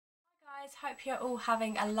Guys, hope you're all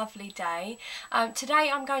having a lovely day.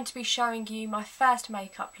 Today I'm going to be showing you my first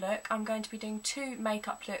makeup look. I'm going to be doing 2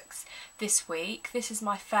 makeup looks this week. This is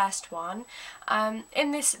my first one.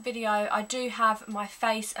 In this video I do have my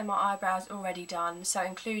face and my eyebrows already done, so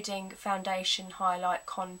including foundation, highlight,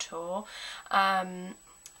 contour,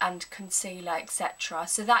 and concealer, etc.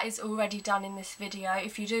 So that is already done in this video.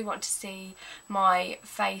 If you do want to see my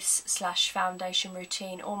face / foundation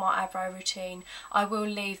routine or my eyebrow routine, I will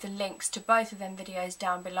leave the links to both of them videos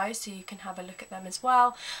down below so you can have a look at them as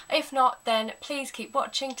well. If not, then please keep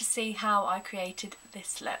watching to see how I created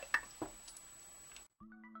this look.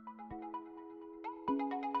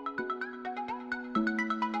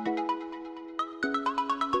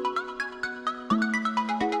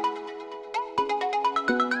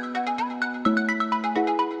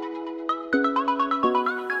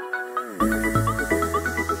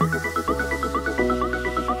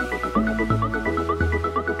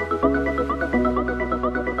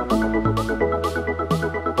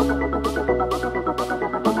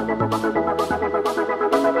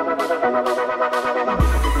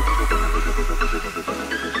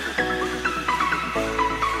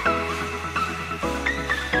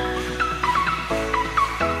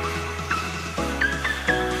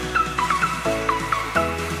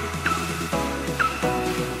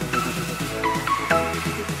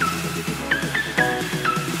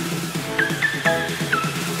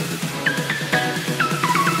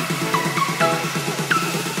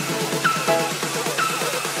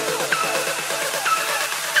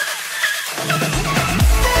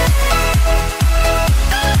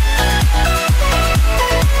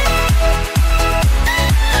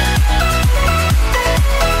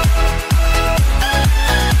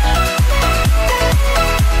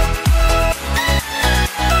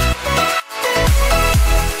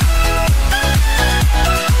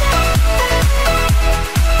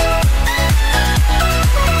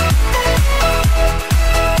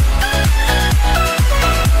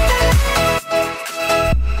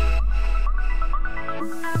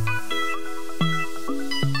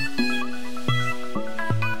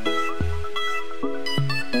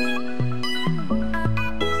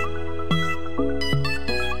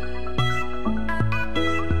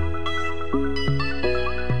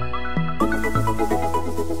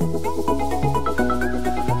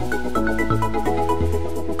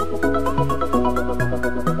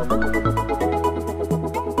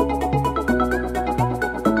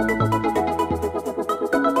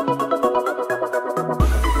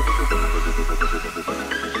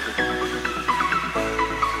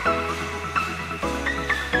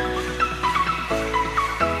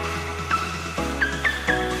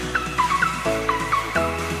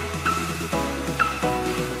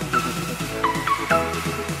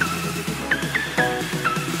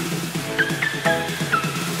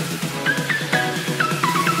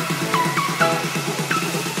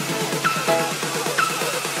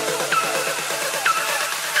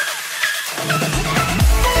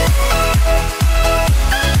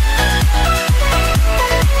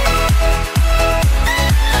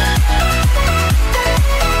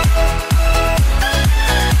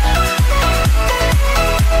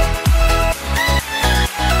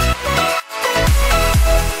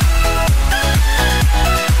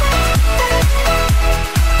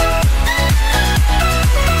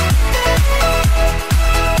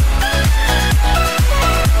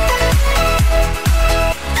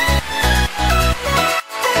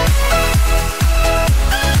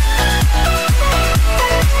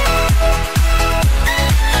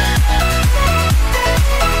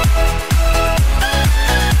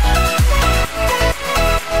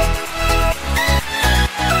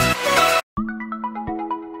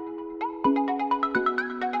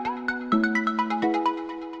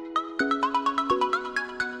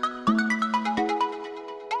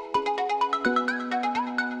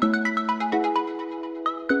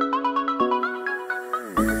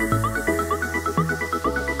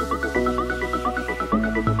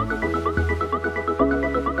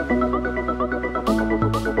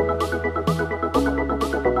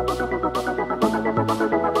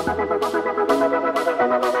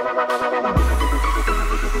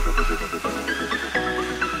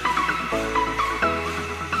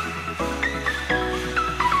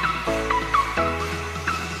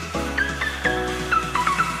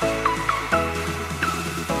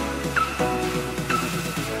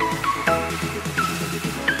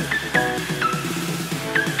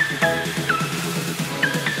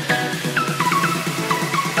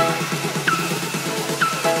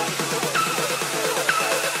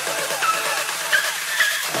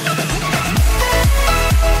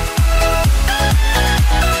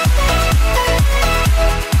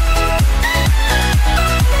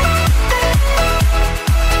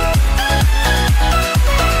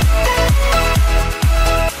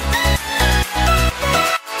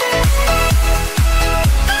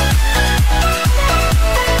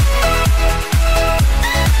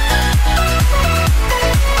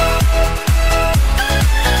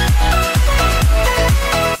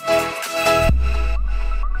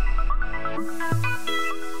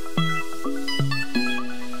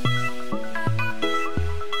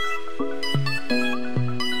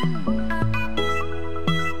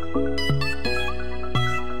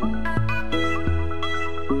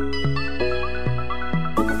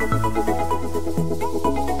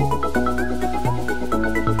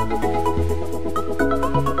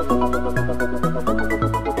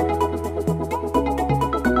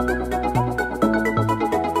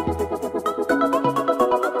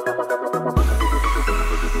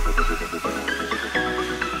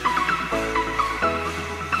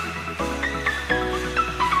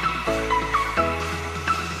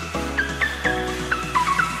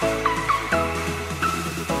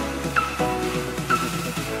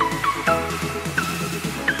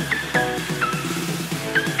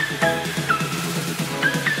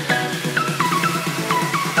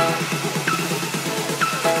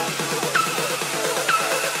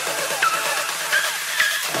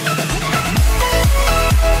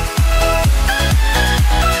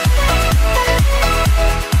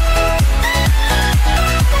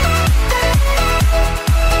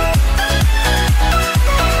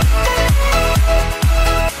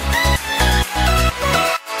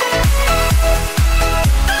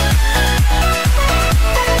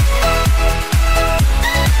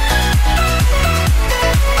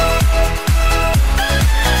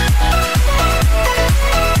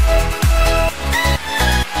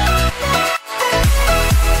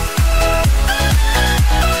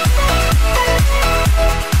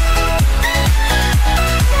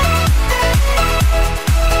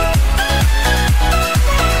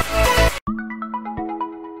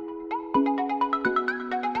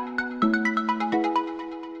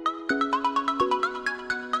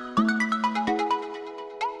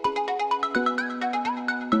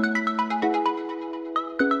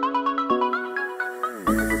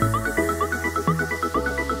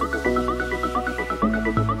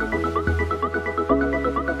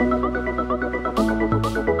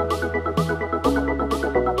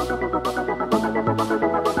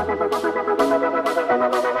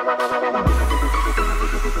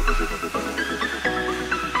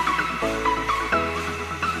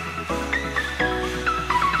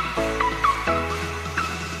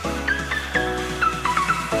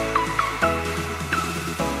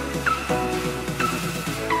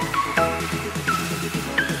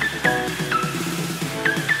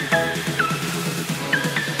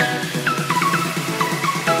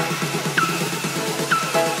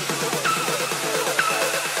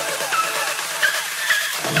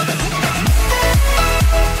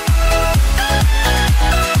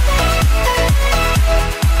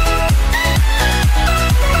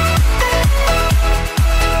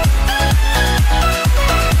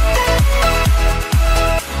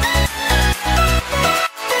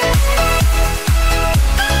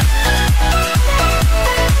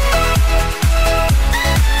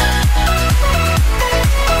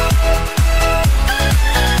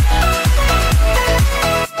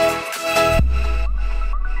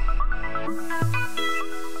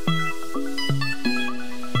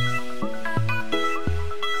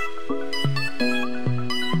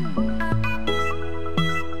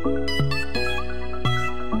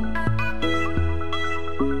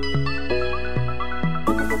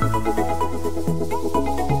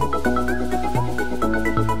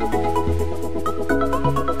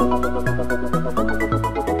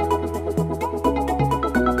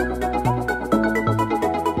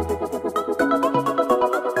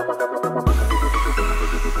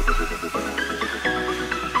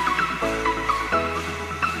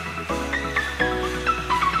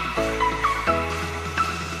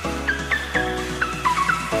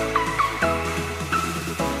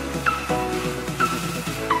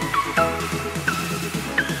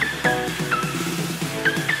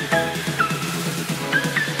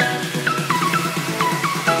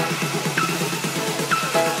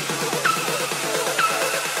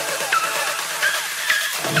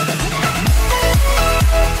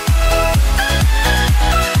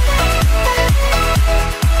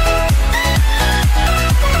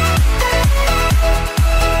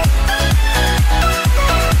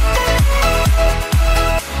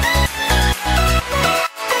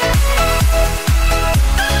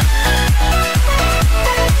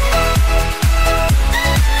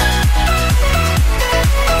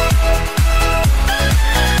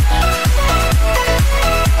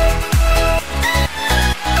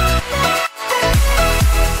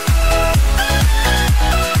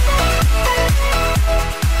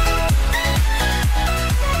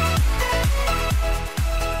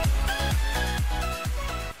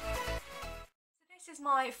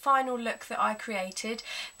 final look that I created.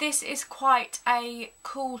 This is quite a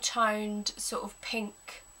cool toned sort of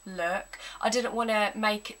pink look. I didn't want to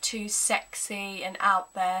make it too sexy and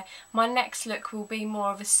out there. My next look will be more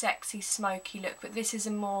of a sexy smoky look, but this is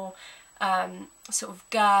a more sort of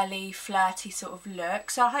girly, flirty sort of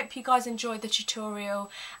look. So I hope you guys enjoyed the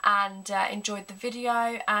tutorial and enjoyed the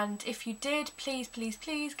video, and if you did, please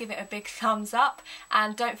give it a big thumbs up,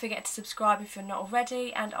 and don't forget to subscribe if you're not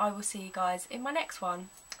already, and I will see you guys in my next one.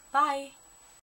 Bye!